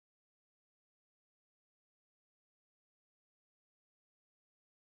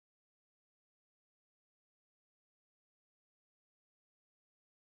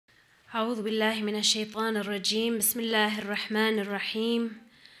أعوذ بالله من الشيطان الرجيم بسم الله الرحمن الرحيم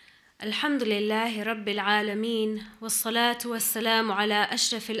الحمد لله رب العالمين والصلاة والسلام على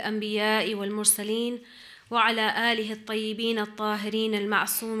أشرف الأنبياء والمرسلين وعلى آله الطيبين الطاهرين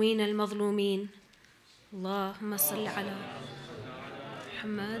المعصومين المظلومين اللهم صل على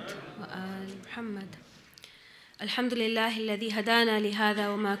محمد وآل محمد الحمد لله الذي هدانا لهذا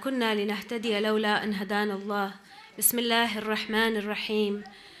وما كنا لنهتدي لولا أن هدانا الله بسم الله الرحمن الرحيم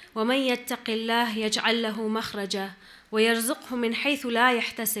ومن يتق الله يجعل له مخرجا ويرزقه من حيث لا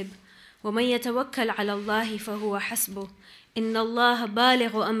يحتسب ومن يتوكل على الله فهو حسبه إن الله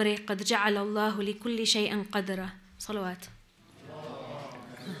بالغ أمره قد جعل الله لكل شيء قدرا صلوات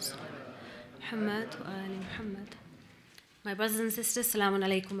محمد وآل محمد. My brothers and sisters, Assalamu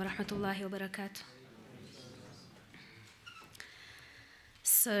alaikum wa rahmatullahi wa barakatuh.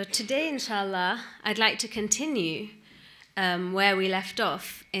 So today, inshallah, I'd like to continue where we left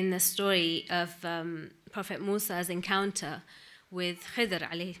off in the story of Prophet Musa's encounter with Khidr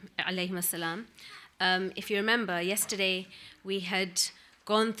alayhi salam. If you remember, yesterday we had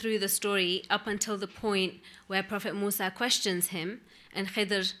gone through the story up until the point where Prophet Musa questions him and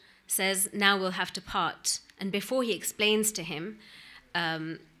Khidr says, now we'll have to part. And before he explains to him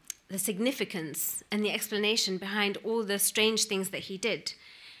the significance and the explanation behind all the strange things that he did.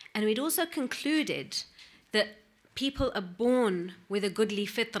 And we'd also concluded that people are born with a goodly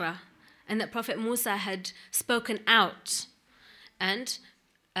fitrah, and that Prophet Musa had spoken out and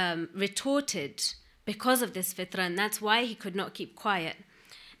retorted because of this fitrah, and that's why he could not keep quiet.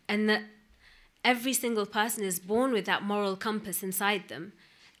 And that every single person is born with that moral compass inside them,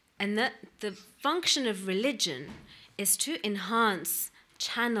 and that the function of religion is to enhance,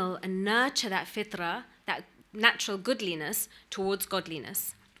 channel, and nurture that fitrah, that natural goodliness, towards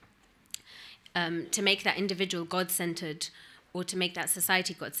godliness. To make that individual God-centered or to make that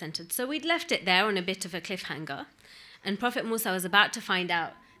society God-centered. So we'd left it there on a bit of a cliffhanger, and Prophet Musa was about to find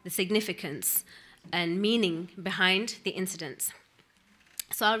out the significance and meaning behind the incidents.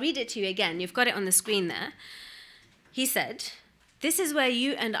 So I'll read it to you again. You've got it on the screen there. He said, "This is where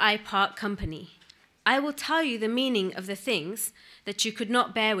you and I part company. I will tell you the meaning of the things that you could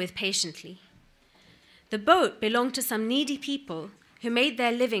not bear with patiently. The boat belonged to some needy people who made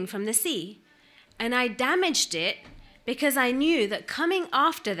their living from the sea, and I damaged it because I knew that coming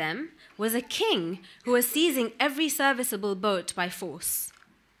after them was a king who was seizing every serviceable boat by force.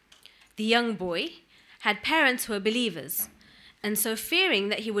 The young boy had parents who were believers, and so fearing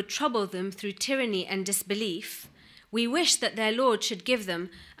that he would trouble them through tyranny and disbelief, we wished that their Lord should give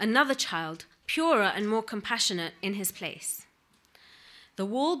them another child, purer and more compassionate in his place. The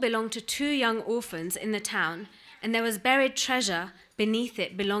wall belonged to two young orphans in the town, and there was buried treasure beneath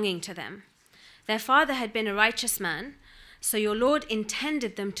it belonging to them. Their father had been a righteous man, so your Lord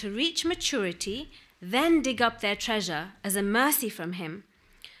intended them to reach maturity, then dig up their treasure as a mercy from him,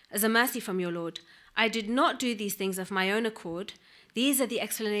 as a mercy from your Lord. I did not do these things of my own accord. These are the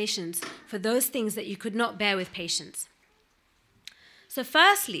explanations for those things that you could not bear with patience." So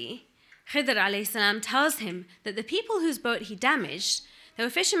firstly, Khidr alayhi salam tells him that the people whose boat he damaged, they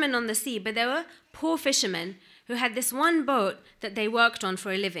were fishermen on the sea, but they were poor fishermen who had this one boat that they worked on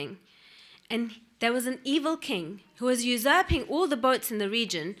for a living. And there was an evil king who was usurping all the boats in the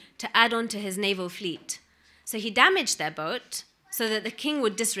region to add on to his naval fleet. So he damaged their boat so that the king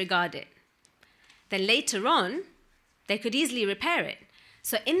would disregard it. Then later on, they could easily repair it.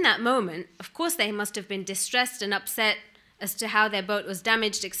 So in that moment, of course, they must have been distressed and upset as to how their boat was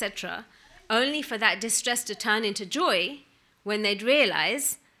damaged, etc., only for that distress to turn into joy when they'd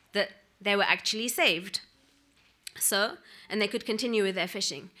realize that they were actually saved. So, and they could continue with their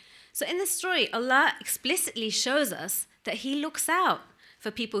fishing. So in this story, Allah explicitly shows us that he looks out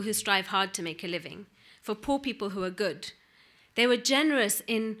for people who strive hard to make a living, for poor people who are good. They were generous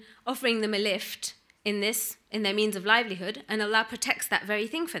in offering them a lift in their means of livelihood, and Allah protects that very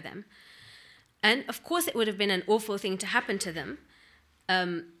thing for them. And of course, it would have been an awful thing to happen to them.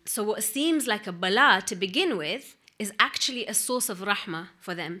 So what seems like a bala to begin with is actually a source of rahmah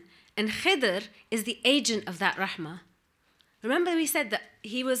for them. And Khidr is the agent of that rahmah. Remember we said that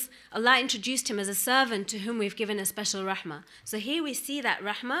Allah introduced him as a servant to whom we've given a special rahmah. So here we see that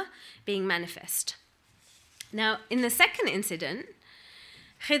rahmah being manifest. Now, in the second incident,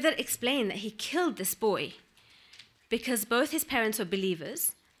 Khidr explained that he killed this boy because both his parents were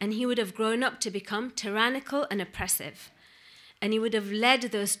believers, and he would have grown up to become tyrannical and oppressive. And he would have led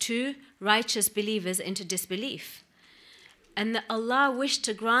those two righteous believers into disbelief. And that Allah wished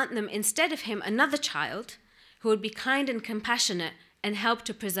to grant them instead of him another child who would be kind and compassionate and help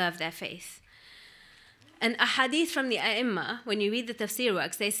to preserve their faith. And a hadith from the A'imma, when you read the tafsir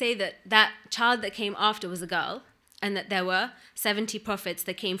works, they say that that child that came after was a girl, and that there were 70 prophets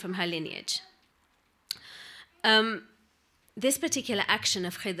that came from her lineage. This particular action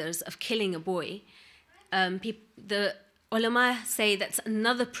of Khidr's, of killing a boy, the ulama say that's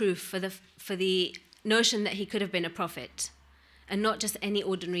another proof for the notion that he could have been a prophet, and not just any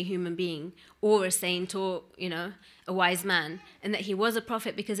ordinary human being, or a saint, or a wise man, and that he was a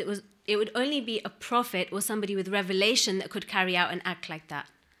prophet because it would only be a prophet or somebody with revelation that could carry out an act like that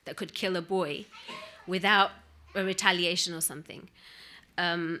could kill a boy without a retaliation or something.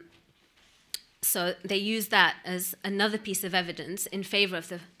 So they use that as another piece of evidence in favor of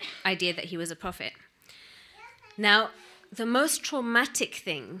the idea that he was a prophet. Now, the most traumatic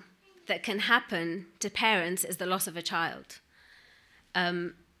thing that can happen to parents is the loss of a child.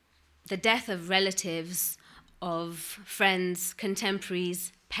 The death of relatives, of friends,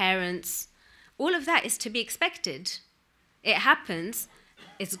 contemporaries, parents, all of that is to be expected. It happens,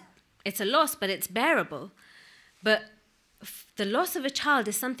 it's a loss, but it's bearable. But the loss of a child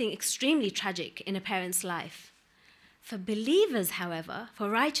is something extremely tragic in a parent's life. For believers, however, for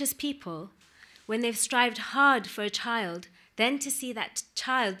righteous people, when they've strived hard for a child, then to see that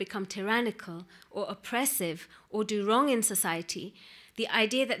child become tyrannical or oppressive or do wrong in society, the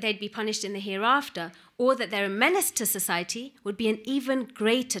idea that they'd be punished in the hereafter or that they're a menace to society would be an even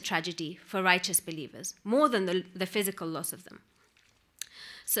greater tragedy for righteous believers, more than the physical loss of them.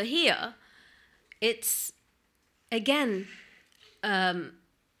 So here, it's, again,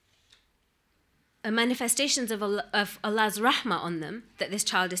 manifestations of Allah's rahmah on them, that this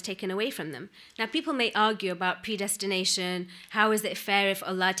child is taken away from them. Now, people may argue about predestination. How is it fair if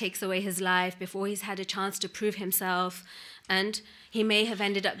Allah takes away his life before he's had a chance to prove himself? And he may have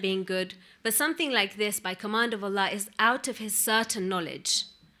ended up being good. But something like this, by command of Allah, is out of his certain knowledge.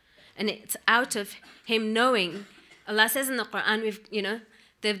 And it's out of him knowing. Allah says in the Quran,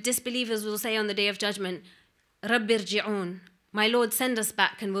 the disbelievers will say on the Day of Judgment, Rabbi irji'un, my Lord, send us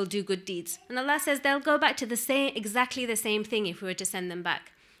back and we'll do good deeds. And Allah says they'll go back to exactly the same thing if we were to send them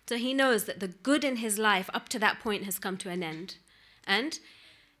back. So he knows that the good in his life up to that point has come to an end. And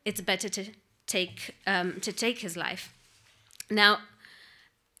it's better to take his life. Now,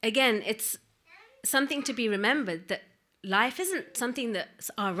 again, it's something to be remembered that life isn't something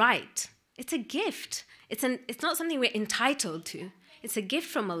that's our right. It's a gift. It's not something we're entitled to. It's a gift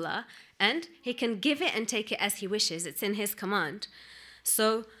from Allah, and he can give it and take it as he wishes. It's in his command.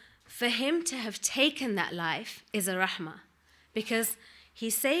 So for him to have taken that life is a rahmah, because he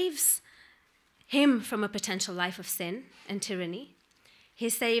saves him from a potential life of sin and tyranny. He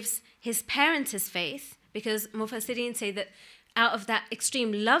saves his parents' faith, because Mufassirin say that out of that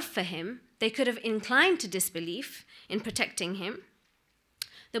extreme love for him, they could have inclined to disbelief in protecting him.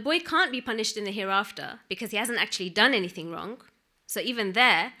 The boy can't be punished in the hereafter because he hasn't actually done anything wrong. So even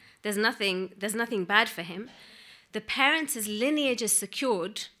there's nothing bad for him. The parents' lineage is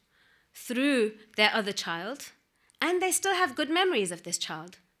secured through their other child, and they still have good memories of this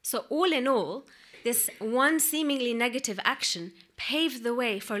child. So all in all, this one seemingly negative action paved the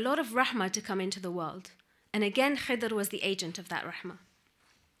way for a lot of rahmah to come into the world. And again, Khidr was the agent of that rahmah.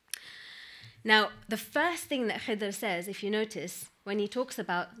 Now, the first thing that Khidr says, if you notice, when he talks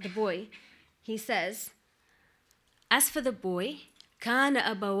about the boy, he says, as for the boy, كَانَ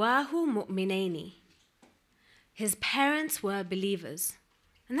أَبَوَاهُ مُؤْمِنَيْنِ. His parents were believers.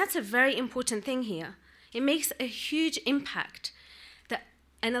 And that's a very important thing here. It makes a huge impact.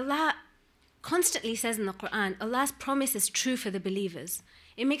 And Allah constantly says in the Quran, Allah's promise is true for the believers.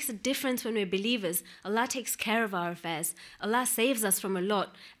 It makes a difference when we're believers. Allah takes care of our affairs. Allah saves us from a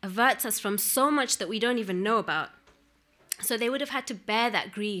lot, averts us from so much that we don't even know about. So they would have had to bear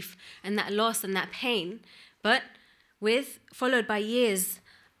that grief and that loss and that pain, but followed by years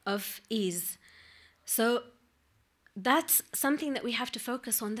of ease. So that's something that we have to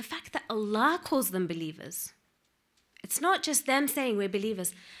focus on, the fact that Allah calls them believers. It's not just them saying we're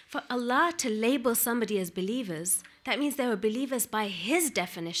believers. For Allah to label somebody as believers, that means they were believers by his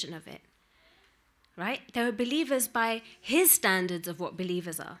definition of it, right? They were believers by his standards of what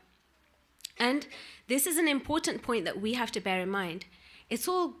believers are. And this is an important point that we have to bear in mind. It's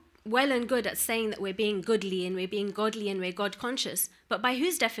all well and good at saying that we're being goodly and we're being godly and we're God conscious, but by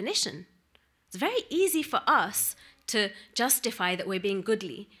whose definition? It's very easy for us to justify that we're being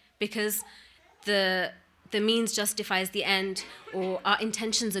goodly because the means justifies the end, or our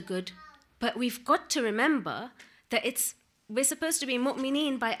intentions are good. But we've got to remember that we're supposed to be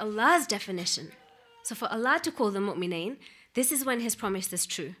mu'mineen by Allah's definition. So for Allah to call them mu'mineen, this is when his promise is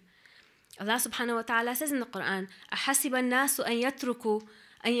true. Allah subhanahu wa ta'ala says in the Quran, أَحَسِبَ النَّاسُ أَن يَتْرُكُوا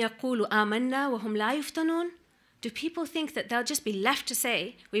أَن يَقُولُوا آمَنَّا وَهُمْ لَا يُفْتَنُونَ? Do people think that they'll just be left to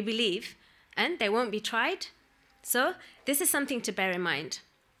say, we believe, and they won't be tried? So this is something to bear in mind.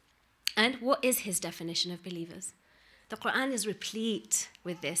 And what is his definition of believers? The Quran is replete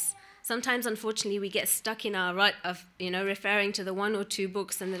with this. Sometimes, unfortunately, we get stuck in our rut of, referring to the one or two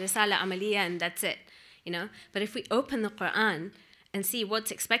books and the Risala Amaliya, and that's it, But if we open the Quran and see what's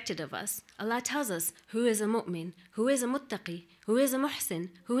expected of us, Allah tells us who is a mu'min, who is a muttaqi, who is a muhsin,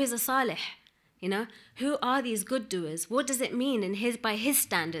 who is a salih. Who are these good doers? What does it mean by his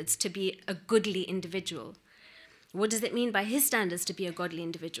standards to be a goodly individual? What does it mean by his standards to be a godly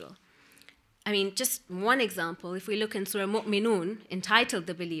individual? I mean, just one example, if we look in Surah Mu'minun, entitled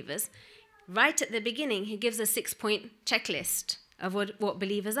The Believers, right at the beginning, he gives a 6-point checklist of what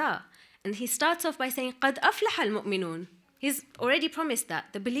believers are. And he starts off by saying, قَدْ أَفْلَحَ الْمُؤْمِنُونَ. He's already promised that.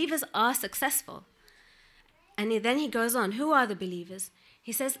 The believers are successful. And then he goes on, who are the believers?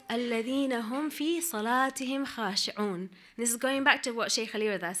 He says, الَّذِينَ هُمْ فِي صَلَاتِهِمْ خَاشِعُونَ. This is going back to what Shaykh Ali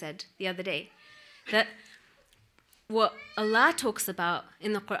Rida said the other day, that what Allah talks about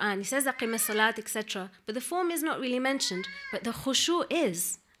in the Quran, he says, أَقِمَ الصَّلَاةِ, etc. But the form is not really mentioned, but the khushu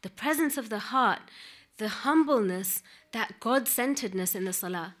is, the presence of the heart, the humbleness, that God-centeredness in the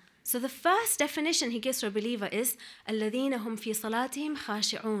salah. So the first definition he gives for a believer is, الَّذِينَ هُمْ فِي صَلَاتِهِمْ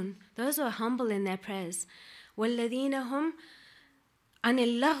خَاشِعُونَ. Those who are humble in their prayers. وَالَّذِينَ هُمْ عَنِ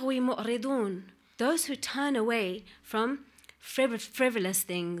اللَّغْوِ مُعْرِضُونَ. Those who turn away from frivolous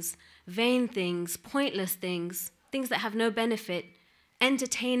things, vain things, pointless things, things that have no benefit,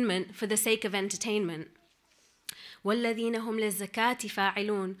 entertainment for the sake of entertainment. وَالَّذِينَ هُمْ لِلزَّكَاةِ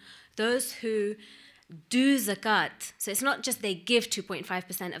فَاعِلُونَ. Those who do zakat. So it's not just they give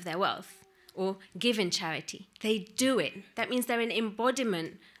 2.5% of their wealth or give in charity. They do it. That means they're an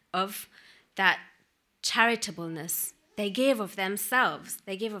embodiment of that charitableness. They give of themselves.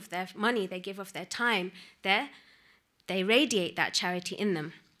 They give of their money. They give of their time. They radiate that charity in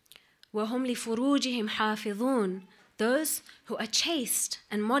them. وَهُمْ لِفُرُوجِهِمْ حَافِظُونَ. Those who are chaste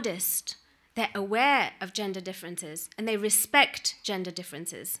and modest. They're aware of gender differences and they respect gender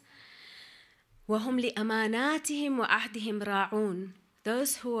differences. وَهُمْ لِأَمَانَاتِهِمْ وَعَهْدِهِمْ رَاعُونَ.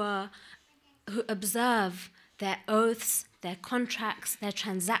 Those who observe their oaths, their contracts, their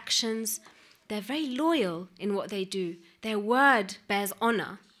transactions. They're very loyal in what they do. Their word bears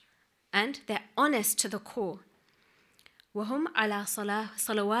honor and they're honest to the core. وَهُمْ عَلَى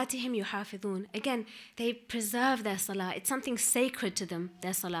صَلَوَاتِهِمْ يُحَافِظُونَ. Again, they preserve their salah. It's something sacred to them,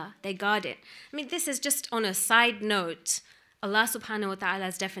 their salah. They guard it. I mean, this is just on a side note, Allah subhanahu wa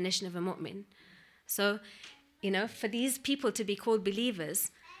ta'ala's definition of a mu'min. So, for these people to be called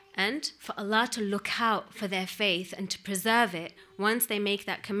believers and for Allah to look out for their faith and to preserve it once they make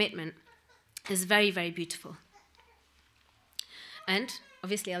that commitment is very, very beautiful. And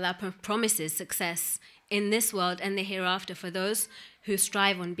obviously Allah promises success in this world and the hereafter for those who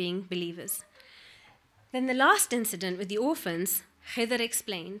strive on being believers. Then the last incident with the orphans, Khidr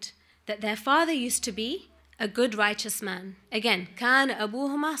explained that their father used to be a good righteous man. Again, كَانَ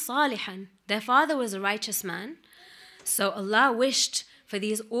أَبُوهُمَا صَالِحًا. Their father was a righteous man. So Allah wished for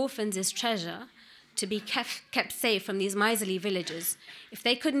these orphans' treasure to be kept safe from these miserly villagers. If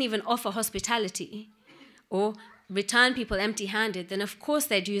they couldn't even offer hospitality or return people empty-handed, then of course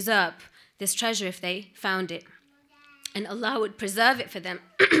they'd usurp this treasure if they found it. And Allah would preserve it for them,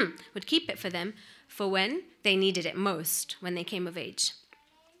 would keep it for them for when they needed it most, when they came of age.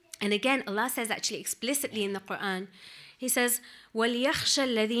 And again, Allah says actually explicitly in the Quran, He says, وَلْيَخْشَ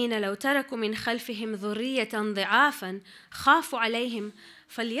الَّذِينَ لَوْ تَرَكُوا مِنْ خَلْفِهِمْ ذُرِّيَّةً ضِعَافًا خَافُوا عَلَيْهِمْ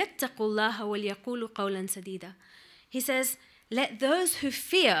فَلْيَتَّقُوا اللَّهَ وَلْيَقُولُوا قَوْلًا سَدِيدًا. He says, let those who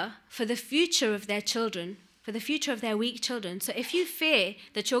fear for the future of their children, for the future of their weak children. So if you fear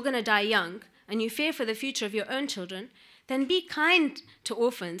that you're going to die young and you fear for the future of your own children, then be kind to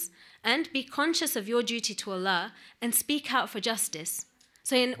orphans and be conscious of your duty to Allah and speak out for justice.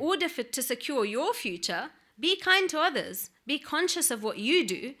 So in order to secure your future, be kind to others, be conscious of what you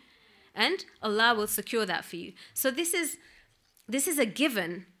do, and Allah will secure that for you. So this is a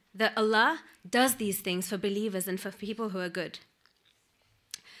given that Allah does these things for believers and for people who are good.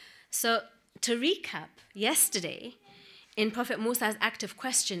 So to recap, yesterday, in Prophet Musa's act of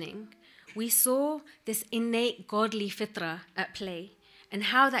questioning, we saw this innate godly fitrah at play and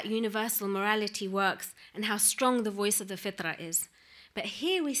how that universal morality works and how strong the voice of the fitrah is. But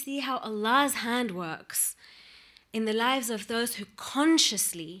here we see how Allah's hand works in the lives of those who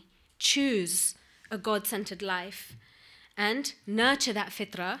consciously choose a God-centered life and nurture that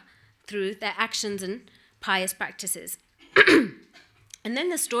fitrah through their actions and pious practices. And then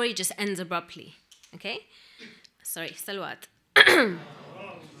the story just ends abruptly. Okay? Sorry, salawat.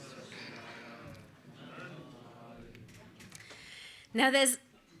 Now there's,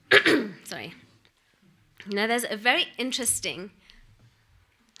 sorry. Now there's a very interesting,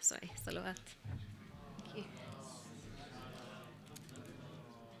 sorry, salawat. Thank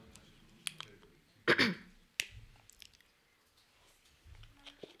you.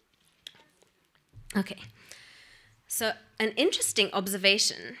 Okay. So an interesting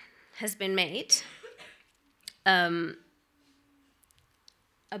observation has been made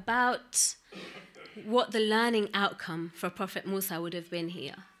about what the learning outcome for Prophet Musa would have been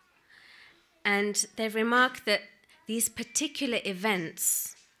here. And they've remarked that these particular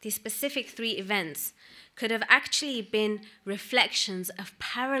events, these specific 3 events, could have actually been reflections of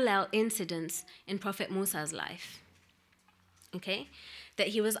parallel incidents in Prophet Musa's life. Okay? That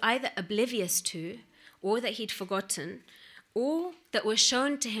he was either oblivious to, or that he'd forgotten, or that were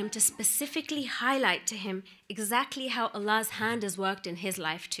shown to him to specifically highlight to him exactly how Allah's hand has worked in his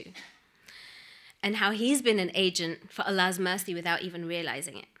life too, and how he's been an agent for Allah's mercy without even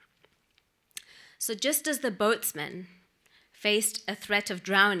realizing it. So just as the boatsmen faced a threat of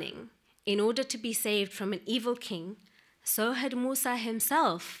drowning in order to be saved from an evil king, so had Musa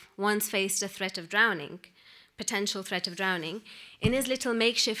himself once faced a threat of drowning, potential threat of drowning, in his little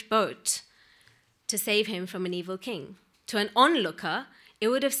makeshift boat to save him from an evil king. To an onlooker, it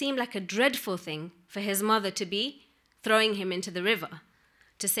would have seemed like a dreadful thing for his mother to be throwing him into the river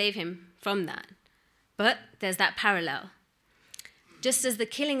to save him from that. But there's that parallel. Just as the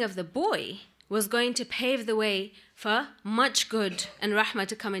killing of the boy was going to pave the way for much good and rahmah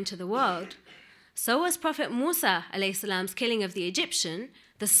to come into the world, so was Prophet Musa ﷺ's killing of the Egyptian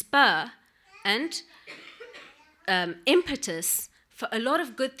the spur and impetus for a lot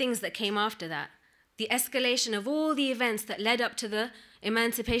of good things that came after that. The escalation of all the events that led up to the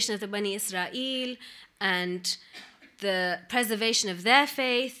emancipation of the Bani Israel and the preservation of their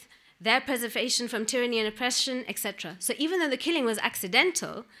faith, their preservation from tyranny and oppression, etc. So even though the killing was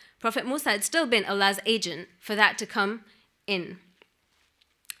accidental, Prophet Musa had still been Allah's agent for that to come in.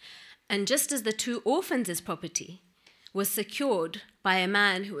 And just as the 2 orphans' property was secured by a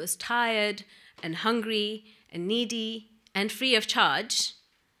man who was tired and hungry and needy and free of charge,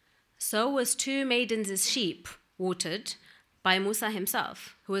 so was 2 maidens' sheep watered by Musa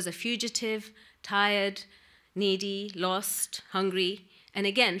himself, who was a fugitive, tired, needy, lost, hungry, and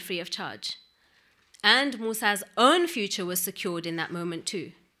again free of charge. And Musa's own future was secured in that moment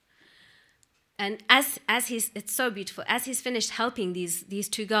too. And it's so beautiful, as he's finished helping these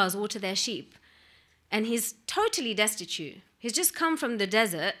 2 girls water their sheep, and he's totally destitute. He's just come from the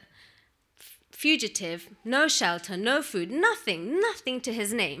desert, fugitive, no shelter, no food, nothing to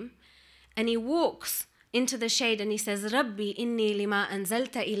his name. And he walks into the shade and he says, Rabbi inni lima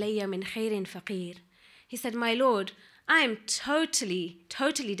anzalta ilayya min khairin faqir. He said, my Lord, I am totally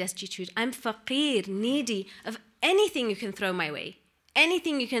destitute. I'm faqir, needy of anything you can throw my way.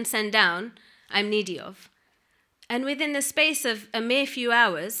 Anything you can send down, I'm needy of. And within the space of a mere few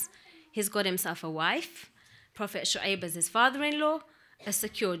hours, he's got himself a wife, Prophet Shu'aib as his father-in-law, a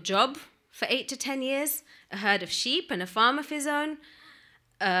secure job for 8 to 10 years, a herd of sheep and a farm of his own,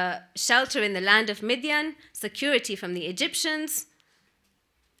 shelter in the land of Midian, security from the Egyptians,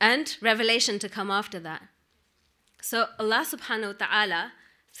 and revelation to come after that. So Allah subhanahu wa ta'ala,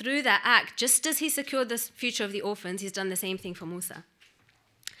 through that act, just as he secured the future of the orphans, he's done the same thing for Musa.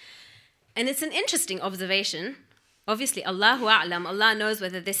 And it's an interesting observation. Obviously, Allahu a'lam, Allah knows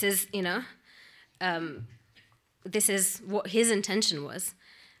whether this is, this is what his intention was.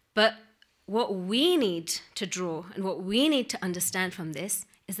 But what we need to draw and what we need to understand from this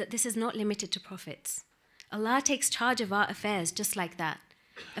is that this is not limited to prophets. Allah takes charge of our affairs just like that,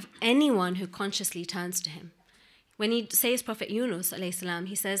 of anyone who consciously turns to him. When he says Prophet Yunus alayhi salam,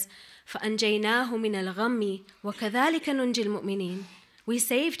 he says, فَأَنْجَيْنَاهُ مِنَ الْغَمِّ وَكَذَلِكَ نُنْجِي الْمُؤْمِنِينَ. We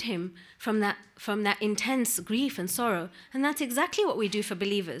saved him from that intense grief and sorrow, and that's exactly what we do for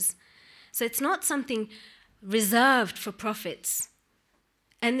believers. So it's not something reserved for prophets.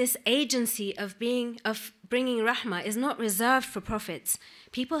 And this agency of bringing rahmah is not reserved for prophets.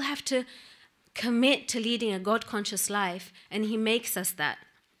 People have to commit to leading a God-conscious life, and he makes us that.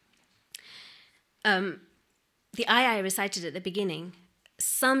 The ayah I recited at the beginning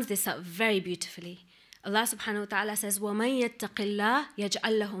sums this up very beautifully. Allah subhanahu wa ta'ala says, وَمَن يَتَّقِ اللَّهِ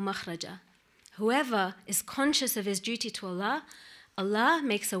يَجْعَلْ لَهُ مَخْرَجًا. Whoever is conscious of his duty to Allah, Allah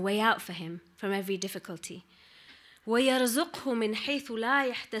makes a way out for him from every difficulty. وَيَرْزُقْهُ مِنْ حَيْثُ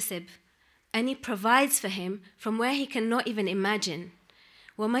لَا يَحْتَسِبْ. And he provides for him from where he cannot even imagine.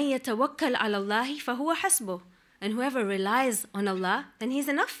 وَمَن يَتَوَكَّلْ عَلَى اللَّهِ فَهُوَ حَسْبُهُ. And whoever relies on Allah, then he's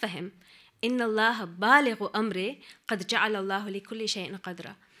enough for him. إِنَّ اللَّهَ بَالِغُ أَمْرِهِ قَدْ جَعَلَ اللَّهُ لِكُلِّ شَيْءٍ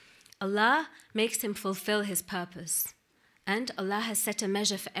قَدْرًا. Allah makes him fulfill his purpose. And Allah has set a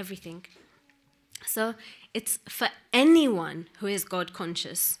measure for everything. So it's for anyone who is God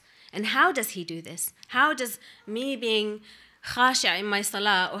conscious. And how does he do this? How does me being khashi'a in my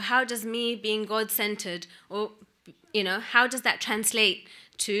salah, or how does me being God-centered, or, how does that translate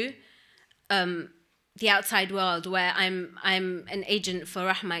to the outside world where I'm an agent for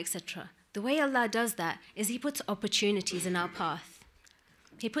rahmah, etc.? The way Allah does that is He puts opportunities in our path.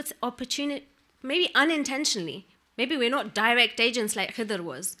 He puts opportunity, maybe unintentionally. Maybe we're not direct agents like Khidr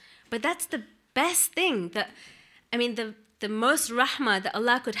was, but that's the best thing. The most rahmah that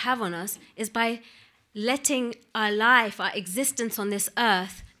Allah could have on us is by letting our life, our existence on this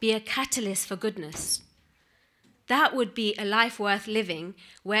earth, be a catalyst for goodness. That would be a life worth living,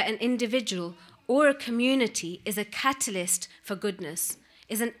 where an individual or a community is a catalyst for goodness,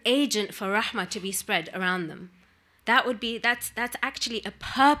 is an agent for rahmah to be spread around them. That's actually a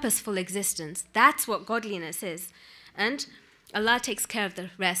purposeful existence. That's what godliness is. And Allah takes care of the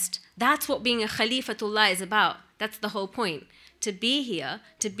rest. That's what being a Khalifatullah is about. That's the whole point. To be here,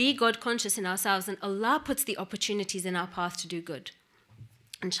 to be God conscious in ourselves, and Allah puts the opportunities in our path to do good.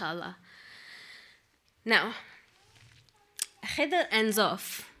 Inshallah. Now, Khidr ends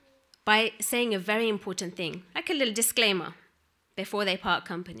off by saying a very important thing, like a little disclaimer before they part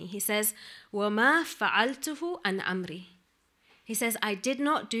company. He says, وَمَا فَعَلْتُهُ عَنْ أَمْرِي. He says, I did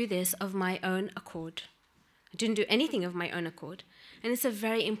not do this of my own accord. I didn't do anything of my own accord. And it's a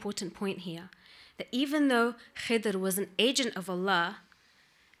very important point here, that even though Khidr was an agent of Allah,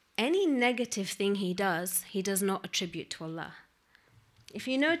 any negative thing he does not attribute to Allah. If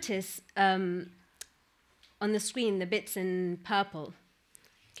you notice on the screen, the bits in purple,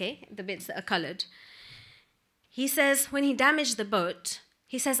 okay, the bits that are colored, he says when he damaged the boat,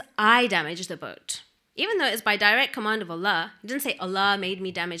 he says, I damaged the boat. Even though it's by direct command of Allah, he didn't say, Allah made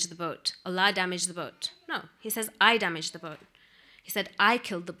me damage the boat. Allah damaged the boat. No, he says, I damaged the boat. He said, I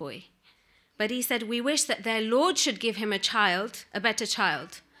killed the boy. But he said, we wish that their Lord should give him a better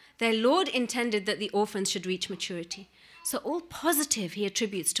child. Their Lord intended that the orphans should reach maturity. So all positive he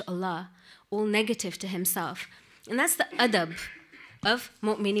attributes to Allah, all negative to himself. And that's the adab of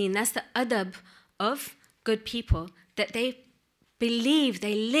mu'mineen. That's the adab of good people, that they believe,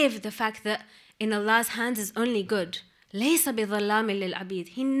 they live the fact that in Allah's hands is only good. لَيْسَ بِظَلَّامٍ لِلْعَبِيدِ.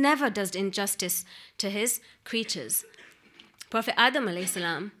 He never does injustice to his creatures. Prophet Adam alayhi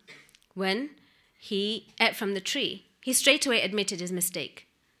salam, when he ate from the tree, he straight away admitted his mistake.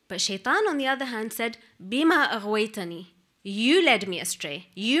 But Shaitan, on the other hand, said, بِمَا أَغْوَيْتَنِي. You led me astray.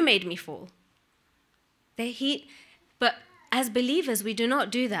 You made me fall. But as believers, we do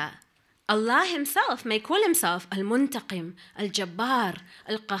not do that. Allah himself may call himself Al-Muntaqim, Al-Jabbar,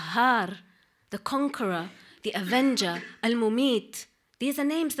 Al-Qahhar, the Conqueror, the Avenger, Al-Mumit. These are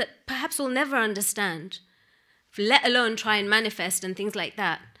names that perhaps we'll never understand, let alone try and manifest and things like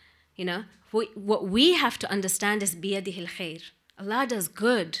that. What we have to understand is biyadihil khair. Allah does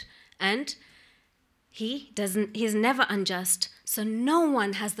good, and He's never unjust. So no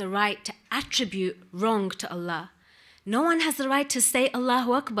one has the right to attribute wrong to Allah. No one has the right to say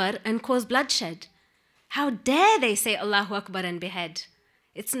Allahu Akbar and cause bloodshed. How dare they say Allahu Akbar and behead?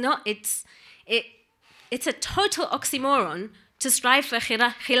 It's a total oxymoron to strive for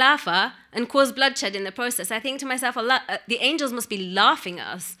khilafah and cause bloodshed in the process. I think to myself, the angels must be laughing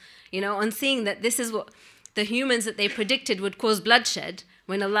at us, on seeing that this is what the humans that they predicted would cause bloodshed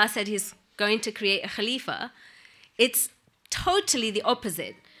when Allah said He's going to create a khalifa. It's totally the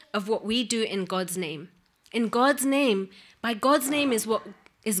opposite of what we do in God's name. In God's name, by God's name is what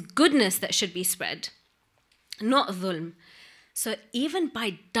is goodness that should be spread, not dhulm. So even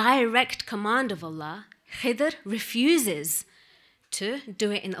by direct command of Allah, Khidr refuses to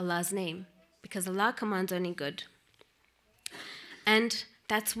do it in Allah's name, because Allah commands only good. And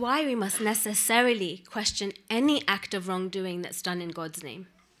that's why we must necessarily question any act of wrongdoing that's done in God's name.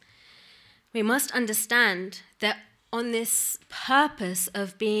 We must understand that on this purpose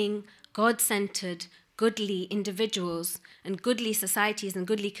of being God-centered, goodly individuals and goodly societies and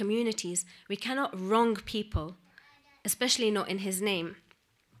goodly communities, we cannot wrong people, especially not in His name.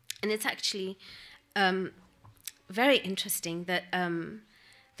 And it's actually very interesting that among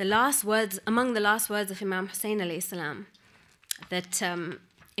the last words of Imam Hussein alayhi salam, that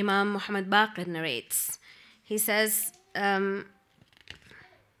Imam Muhammad Baqir narrates, he says,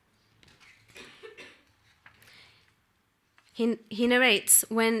 he narrates,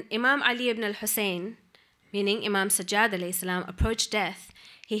 when Imam Ali ibn al-Hussein, meaning Imam Sajjad alayhi salam, approached death,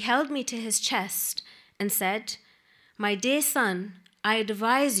 he held me to his chest and said, "My dear son, I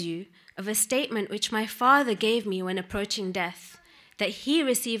advise you of a statement which my father gave me when approaching death, that he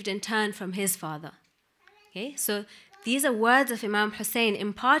received in turn from his father." Okay, so These are words of Imam Hussein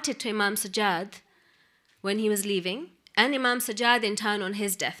imparted to Imam Sajjad when he was leaving, and Imam Sajjad in turn on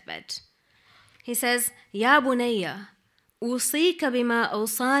his deathbed. He says, يا بني أوصيك بما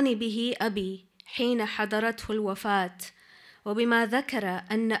أوصاني به أبي حين حضرته الوفاة وبما ذكر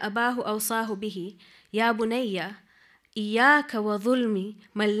أن أباه أوصاه به يا بني إياك وظلم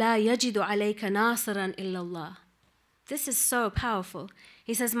من لا يجد عليك ناصرا إلا الله. This is so powerful.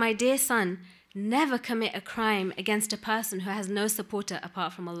 He says, my dear son, never commit a crime against a person who has no supporter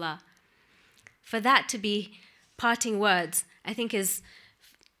apart from Allah. For that to be parting words, I think is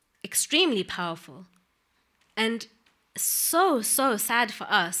extremely powerful. And so sad for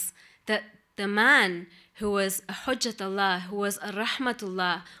us that the man who was a Hujjatullah, who was a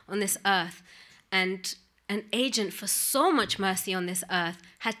Rahmatullah on this earth, and an agent for so much mercy on this earth,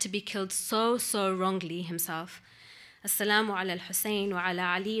 had to be killed so wrongly himself. Assalamu ala al-Husayn wa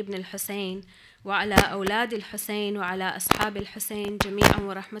ala Ali ibn al-Husayn wa ala awlad al-Husayn wa ala ashab al-Husayn jami'an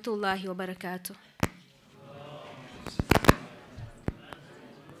wa rahmatullahi wa barakatuh.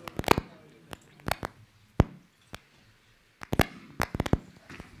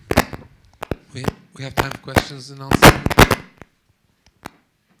 We have time for questions and answers.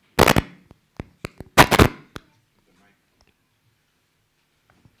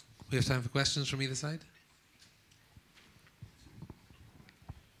 We have time for questions from either side.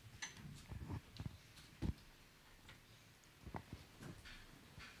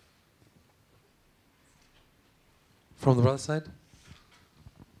 From the brother side.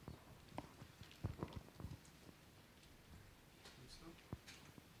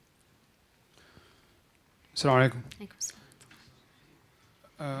 Assalamu alaikum.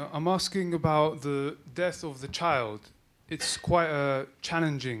 I'm asking about the death of the child. It's quite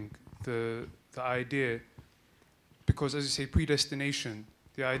challenging, the idea, because as you say, predestination,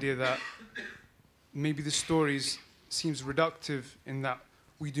 the idea that maybe the stories seems reductive in that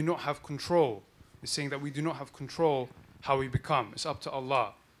we do not have control. It's saying that we do not have control how we become. It's up to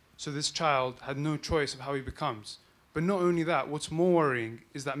Allah. So this child had no choice of how he becomes. But not only that, what's more worrying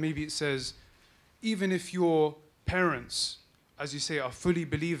is that maybe it says, even if your parents, as you say, are fully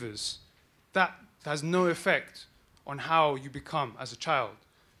believers, that has no effect on how you become as a child.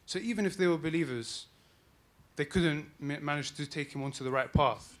 So even if they were believers, they couldn't manage to take him onto the right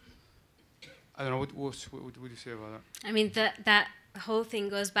path. I don't know, what would you say about that? I mean, that whole thing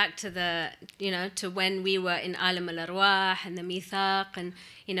goes back to to when we were in Alam al-Arwah and the Mithaq, and,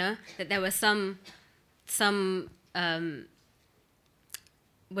 that there were some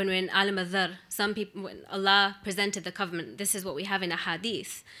when we're in Alam al-Dhar, some people, when Allah presented the covenant, this is what we have in a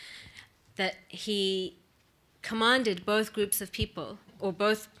hadith, that He commanded both groups of people, or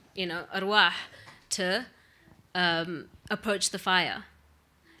both, arwah, to approach the fire.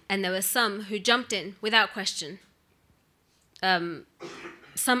 And there were some who jumped in without question. Sam'an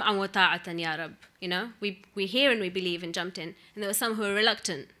wa ta'atan ya Rab. We hear and we believe, and jumped in. And there were some who were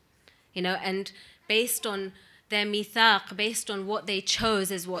reluctant, and based on their mithaq, based on what they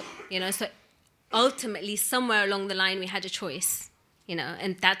chose is what, so ultimately somewhere along the line we had a choice,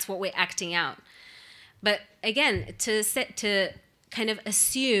 and that's what we're acting out. But again, to kind of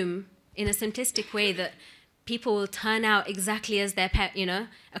assume in a simplistic way that people will turn out exactly as their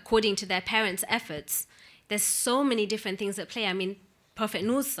according to their parents' efforts, there's so many different things at play. I mean, Prophet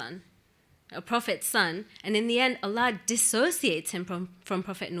Nuh's son, a prophet's son, and in the end Allah dissociates him from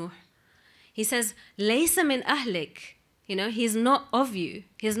Prophet Nuh. He says, Laysa min ahlik. He's not of you.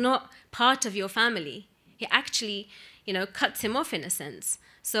 He's not part of your family. He actually, cuts him off in a sense.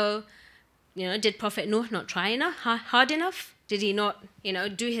 So, did Prophet Nuh not try hard enough? Did he not,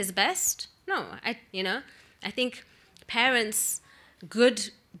 do his best? No. I think parents, good,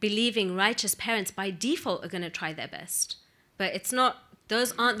 believing, righteous parents, by default are going to try their best. But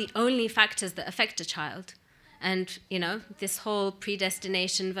those aren't the only factors that affect a child. And, this whole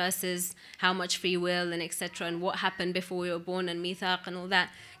predestination versus how much free will and etc. and what happened before we were born and mithaq and all that.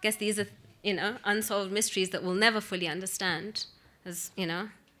 I guess these are, unsolved mysteries that we'll never fully understand, as,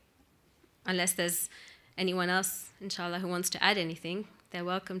 unless there's anyone else, inshallah, who wants to add anything. They're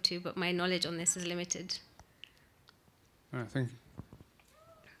welcome to, but my knowledge on this is limited. All right, thank you.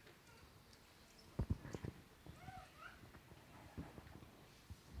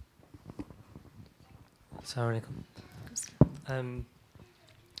 Assalamu alaikum.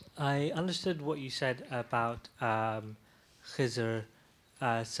 I understood what you said about Khizr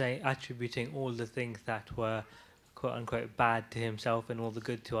attributing all the things that were quote unquote bad to himself and all the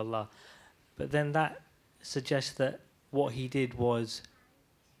good to Allah. But then that suggests that what he did was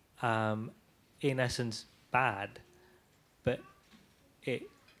in essence bad, but it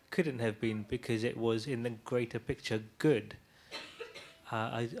couldn't have been because it was in the greater picture good.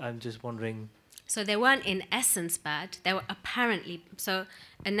 I'm just wondering. So they weren't in essence bad. They were apparently so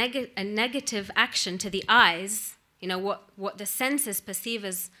a negative action to the eyes. You know what the senses perceive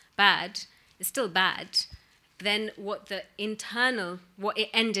as bad is still bad. Then what the internal, what it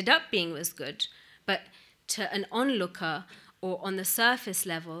ended up being was good, but to an onlooker or on the surface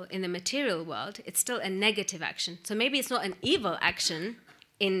level in the material world, it's still a negative action. So maybe it's not an evil action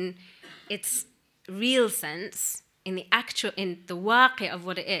in its real sense, in the waqi of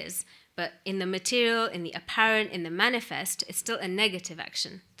what it is, but in the material, in the apparent, in the manifest, it's still a negative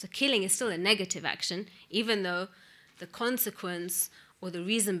action. So killing is still a negative action, even though the consequence or the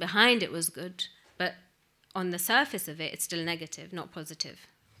reason behind it was good, but on the surface of it, it's still negative, not positive.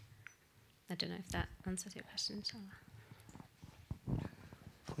 I don't know if that answers your question, inshallah.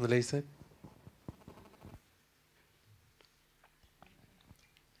 From the lady side?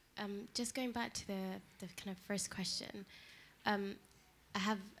 Just going back to the kind of first question, I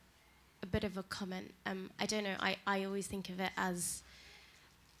have a bit of a comment. I don't know, I always think of it as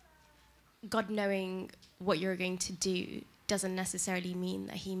God knowing what you're going to do doesn't necessarily mean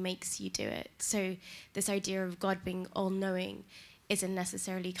that he makes you do it. So this idea of God being all-knowing isn't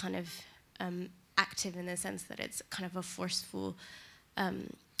necessarily kind of active in the sense that it's kind of a forceful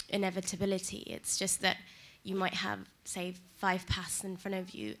inevitability. It's just that you might have, say, 5 paths in front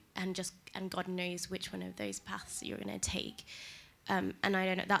of you, and God knows which one of those paths you're going to take. And I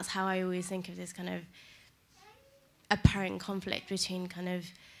don't know. That's how I always think of this kind of apparent conflict between kind of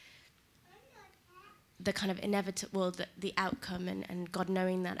the kind of inevitable, the outcome, and God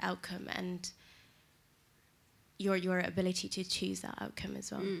knowing that outcome, and your ability to choose that outcome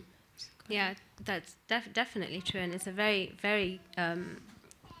as well. Mm. Yeah, that's definitely true, and it's a very, very,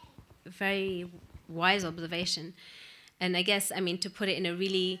 very wise observation. And I guess, I mean, to put it in a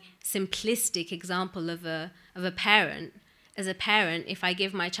really simplistic example of a parent, as a parent, if I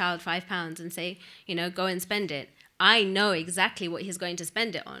give my child £5 and say, you know, go and spend it, I know exactly what he's going to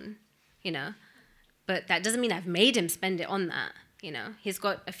spend it on, you know, but that doesn't mean I've made him spend it on that, you know. He's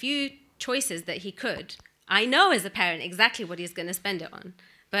got a few choices that he could. I know as a parent exactly what he's going to spend it on,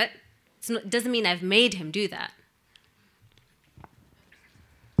 but it doesn't mean I've made him do that.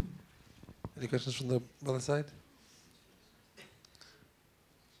 Any questions from the other side?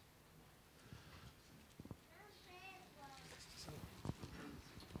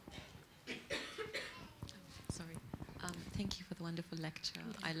 Sorry. Thank you for the wonderful lecture.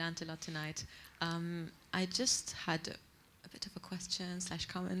 I learned a lot tonight. I just had a bit of a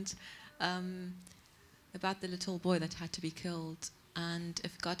question/comment about the little boy that had to be killed. And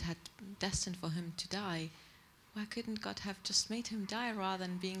if God had destined for him to die, why couldn't God have just made him die rather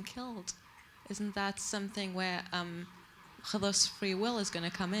than being killed? Isn't that something where Khidr's free will is going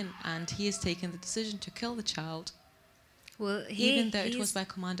to come in, and he is taking the decision to kill the child, well, even though it was by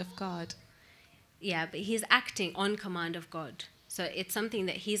command of God? Yeah, but he's acting on command of God. So it's something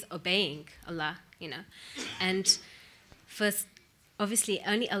that he's obeying Allah, you know. And first, obviously,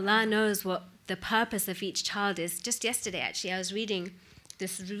 only Allah knows what the purpose of each child is. Just yesterday, actually, I was reading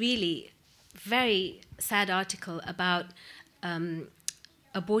this really very sad article about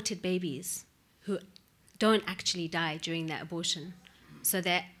aborted babies who don't actually die during their abortion. So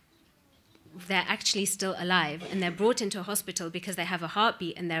they're actually still alive, and they're brought into a hospital because they have a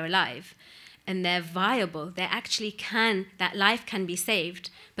heartbeat and they're alive. And they're viable. They actually that life can be saved,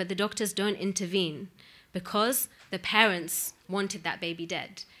 but the doctors don't intervene because the parents wanted that baby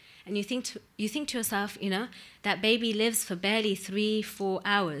dead. And you think to yourself, you know, that baby lives for barely 3-4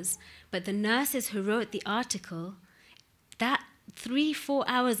 hours. But the nurses who wrote the article, that 3-4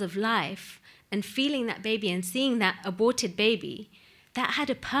 hours of life and feeling that baby and seeing that aborted baby, that had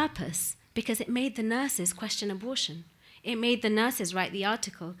a purpose because it made the nurses question abortion. It made the nurses write the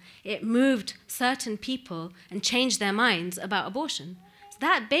article. It moved certain people and changed their minds about abortion. So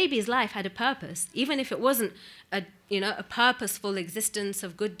that baby's life had a purpose, even if it wasn't a purposeful existence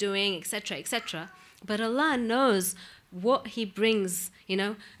of good doing, etc., etc. But Allah knows what He brings, you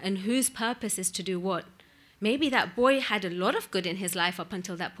know, and whose purpose is to do what. Maybe that boy had a lot of good in his life up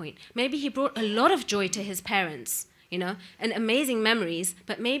until that point. Maybe he brought a lot of joy to his parents, you know, and amazing memories.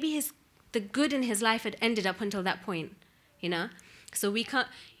 But maybe the good in his life had ended up until that point. You know, so we can't.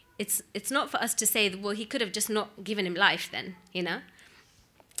 It's not for us to say, well, he could have just not given him life then. You know,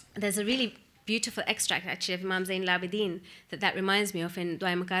 there's a really beautiful extract actually of Imam Zain al-Abidin that reminds me of in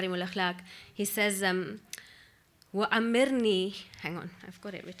Dua Makarim al-Akhlaq. He says, "Wa'amirni." Hang on, I've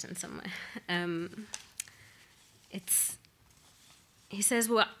got it written somewhere. he says,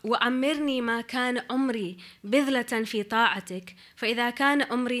 وَأَمِّرْنِي مَا كَانَ عُمْرِي بِذْلَةً فِي طَاعَتِكَ فَإِذَا كَانَ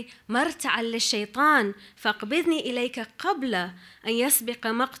عُمْرِي مَرْتَعًا لِلشَّيْطَانِ فَاقْبِضْنِي إِلَيْكَ قَبْلَ أَنْ يَسْبِقَ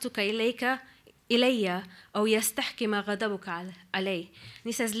مَقْتُكَ إِلَيَّ أَوْ يَسْتَحْكِمَ غَضَبُكَ عَلَيْهِ. And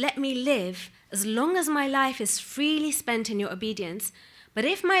he says, let me live as long as my life is freely spent in your obedience. But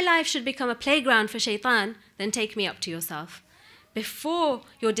if my life should become a playground for shaitan, then take me up to yourself, before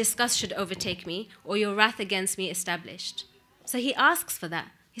your disgust should overtake me or your wrath against me established. So he asks for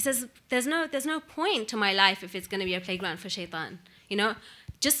that. He says, there's no point to my life if it's going to be a playground for shaitan. You know,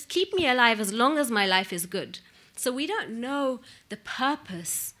 just keep me alive as long as my life is good. So we don't know the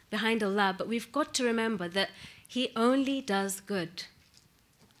purpose behind Allah, but we've got to remember that He only does good.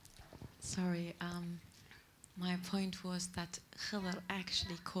 Sorry, my point was that Khidr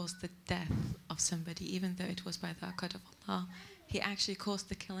actually caused the death of somebody, even though it was by the akad of Allah. He actually caused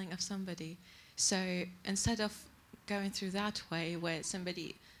the killing of somebody. So instead of going through that way where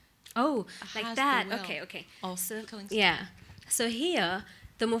somebody like that. Okay. So, yeah. So here,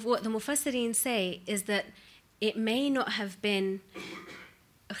 what the Mufassirin say is that it may not have been,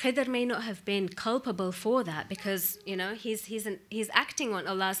 Khidr may not have been culpable for that because, you know, he's acting on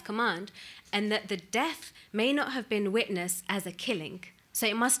Allah's command, and that the death may not have been witnessed as a killing. So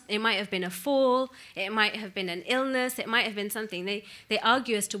it might have been a fall, it might have been an illness, it might have been something. They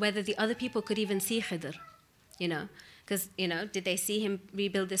argue as to whether the other people could even see Khidr, you know, because, you know, did they see him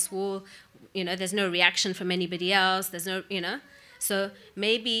rebuild this wall? You know, there's no reaction from anybody else, there's no, you know. So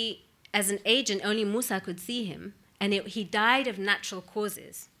maybe as an agent, only Musa could see him, and he died of natural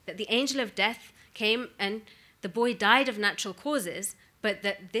causes. That the angel of death came and the boy died of natural causes, but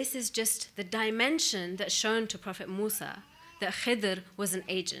that this is just the dimension that's shown to Prophet Musa, that Khidr was an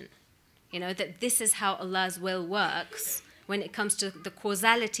agent. You know, that this is how Allah's will works when it comes to the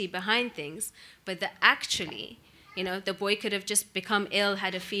causality behind things, but that actually, you know, the boy could have just become ill,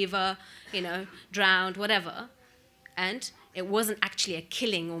 had a fever, you know, drowned, whatever, and it wasn't actually a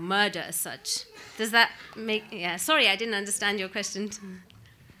killing or murder as such. Does that make... Yeah, sorry, I didn't understand your question.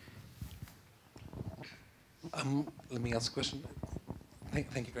 Let me ask a question.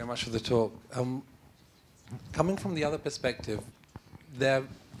 Thank you very much for the talk. Coming from the other perspective,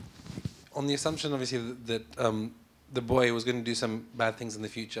 on the assumption, obviously, that the boy was going to do some bad things in the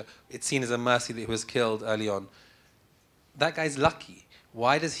future, it's seen as a mercy that he was killed early on. That guy's lucky.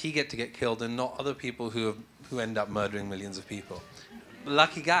 Why does he get to get killed and not other people who end up murdering millions of people?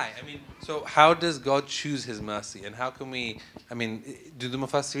 Lucky guy. I mean, so how does God choose His mercy? And how can we, I mean, do the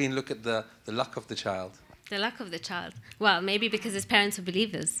Mufassirin look at the luck of the child? The luck of the child. Well, maybe because his parents were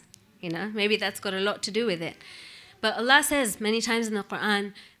believers. You know, maybe that's got a lot to do with it. But Allah says many times in the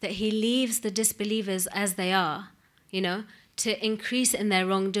Quran that He leaves the disbelievers as they are, you know, to increase in their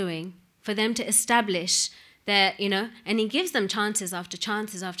wrongdoing, for them to establish their, you know, and He gives them chances after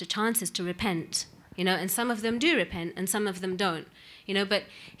chances after chances to repent, you know, and some of them do repent and some of them don't, you know, but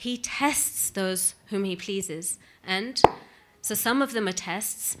He tests those whom He pleases. And so some of them are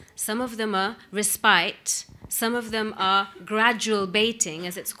tests, some of them are respite, some of them are gradual baiting,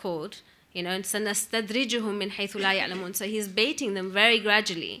 as it's called, you know, and سَنَسْتَدْرِجُهُم مِّنْ حَيْثُ لَا يَعْلَمُونَ. So He's baiting them very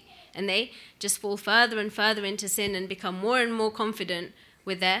gradually, and they just fall further and further into sin and become more and more confident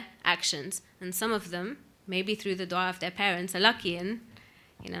with their actions. And some of them, maybe through the dua of their parents, are lucky and,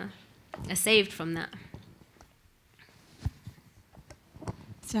 you know, are saved from that.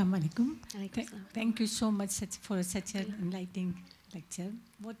 Assalamu alaikum. Thank you so much for such an enlightening lecture.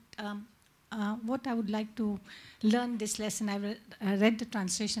 What I would like to learn this lesson, I read the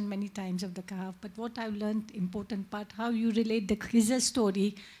translation many times of the Kahf, but what I've learned, important part, how you relate the Khizr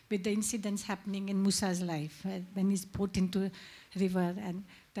story with the incidents happening in Musa's life, when he's put into a river, and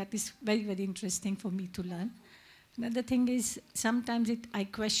that is very, very interesting for me to learn. Another thing is, sometimes I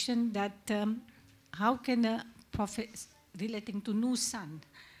question that how can a prophet, relating to Nuh's son,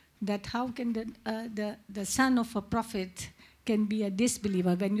 that how can the son of a prophet can be a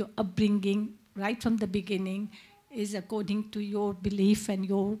disbeliever when your upbringing right from the beginning is according to your belief and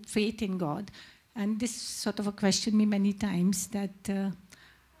your faith in God. And this sort of questioned me many times, that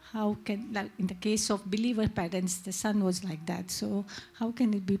how can, like in the case of believer parents, the son was like that. So how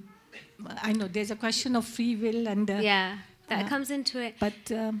can it be? I know there's a question of free will and yeah, that comes into it.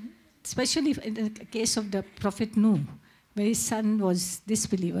 But especially in the case of the Prophet Nuh, where his son was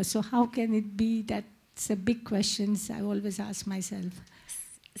disbeliever. So how can it be that? It's a big question I always ask myself.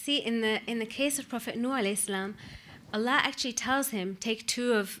 See, in the case of Prophet Nuh alayhi salam, Allah actually tells him, take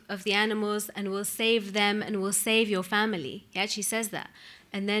 2 of the animals and we'll save them and we'll save your family. He actually says that.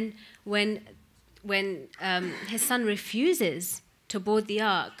 And then when his son refuses to board the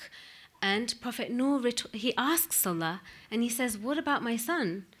ark, And Prophet Nuh, he asks Allah, and he says, what about my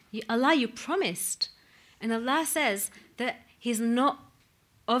son? Allah, you promised. And Allah says that he's not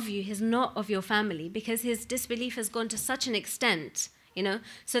of you, he's not of your family, because his disbelief has gone to such an extent, you know.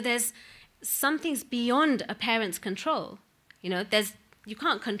 So there's something's beyond a parent's control. You know, you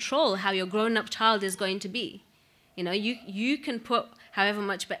can't control how your grown-up child is going to be. You know, you can put however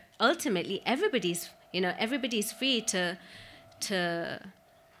much, but ultimately everybody's free to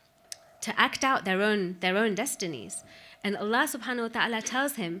act out their own destinies. And Allah subhanahu wa ta'ala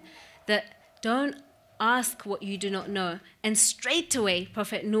tells him that don't ask what you do not know. And straight away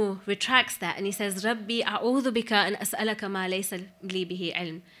Prophet Nuh retracts that, and he says, Rabbi a'udhu bika an as'alaka ma laysa li bihi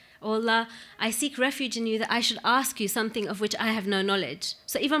ilm. Oh Allah, I seek refuge in you that I should ask you something of which I have no knowledge.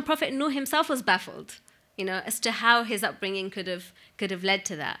 So even Prophet Nuh himself was baffled, you know, as to how his upbringing could have led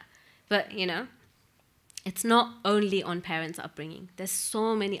to that. But, you know, it's not only on parents' upbringing. There's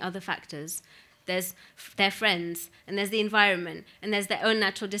so many other factors. There's their friends, and there's the environment, and there's their own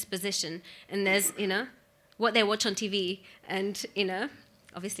natural disposition, and there's, you know, what they watch on TV, and, you know,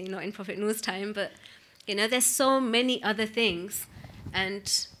 obviously not in Prophet Nuh's time, but, you know, there's so many other things,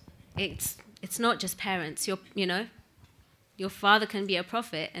 and it's not just parents. Your father can be a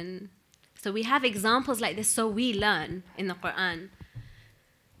prophet, and so we have examples like this, so we learn in the Quran.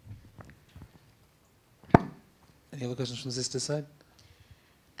 Any other questions from the sister side?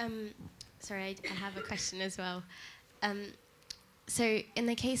 Sorry, I have a question as well. So in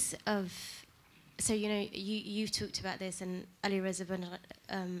the case of, so you know, you've talked about this, and Dr.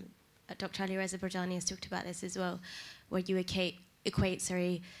 Ali Reza Barjani has talked about this as well, where you equate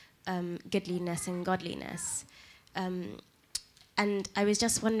goodliness and godliness. And I was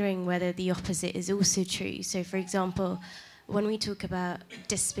just wondering whether the opposite is also true. So for example, when we talk about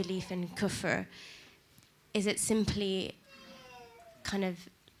disbelief and kufr, is it simply kind of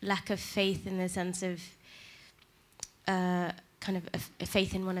lack of faith in the sense of kind of a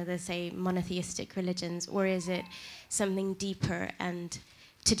faith in one of the, say, monotheistic religions, or is it something deeper and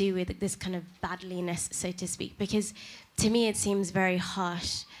to do with this kind of badliness, so to speak? Because to me it seems very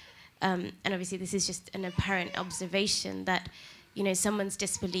harsh, and obviously this is just an apparent observation that, you know, someone's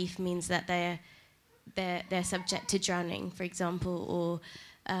disbelief means that they're subject to drowning, for example, or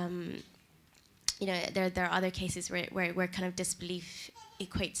you know, there are other cases where kind of disbelief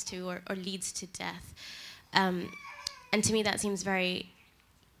equates to or leads to death. And to me that seems very,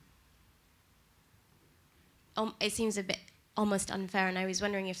 it seems a bit almost unfair, and I was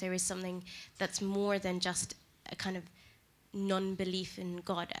wondering if there is something that's more than just a kind of non-belief in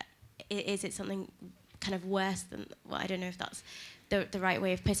God. Is it something kind of worse than, well, I don't know if that's the right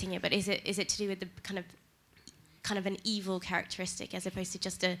way of putting it, but is it to do with the kind of an evil characteristic as opposed to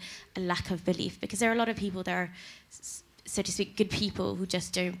just a lack of belief? Because there are a lot of people that are, so to speak, good people who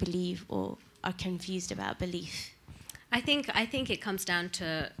just don't believe or are confused about belief. I think it comes down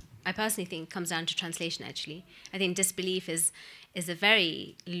to, I personally think it comes down to translation, actually. I think disbelief is a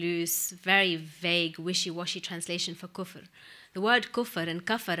very loose, very vague, wishy-washy translation for kufr. The word kufr and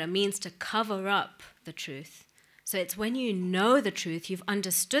kafara means to cover up the truth. So it's when you know the truth, you've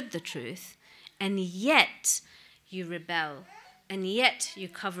understood the truth, and yet you rebel, and yet you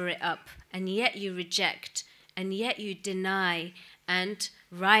cover it up, and yet you reject, and yet you deny and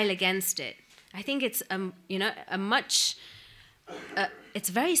rile against it. I think it's it's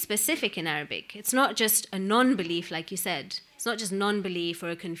very specific in Arabic. It's not just a non-belief, like you said. It's not just non-belief or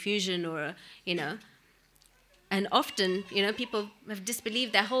a confusion or a, you know. And often, you know, people have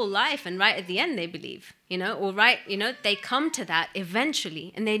disbelieved their whole life, and right at the end they believe, you know, or right, you know, they come to that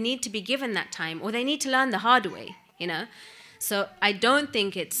eventually, and they need to be given that time, or they need to learn the hard way, you know. So I don't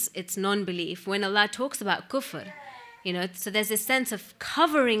think it's non-belief. When Allah talks about kufr, you know, so there's this sense of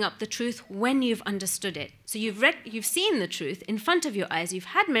covering up the truth when you've understood it. So you've seen the truth in front of your eyes, you've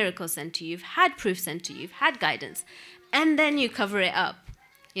had miracles sent to you, you've had proof sent to you, you've had guidance, and then you cover it up.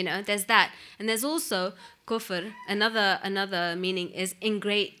 You know, there's that. And there's also kufr, another meaning is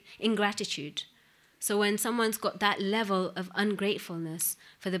ingratitude. So when someone's got that level of ungratefulness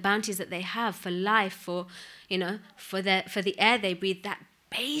for the bounties that they have, for life, for, you know, for the air they breathe, that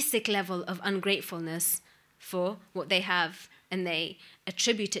basic level of ungratefulness for what they have, and they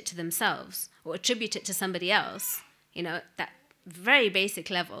attribute it to themselves or attribute it to somebody else, you know, that very basic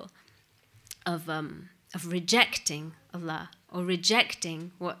level of rejecting Allah or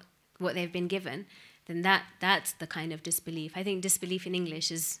rejecting what they've been given, then that's the kind of disbelief. I think disbelief in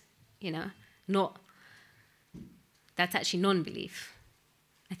English is, you know, that's actually non-belief.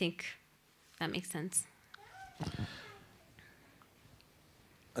 I think that makes sense.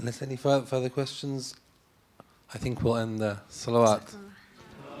 Unless any further questions, I think we'll end there. Salawat.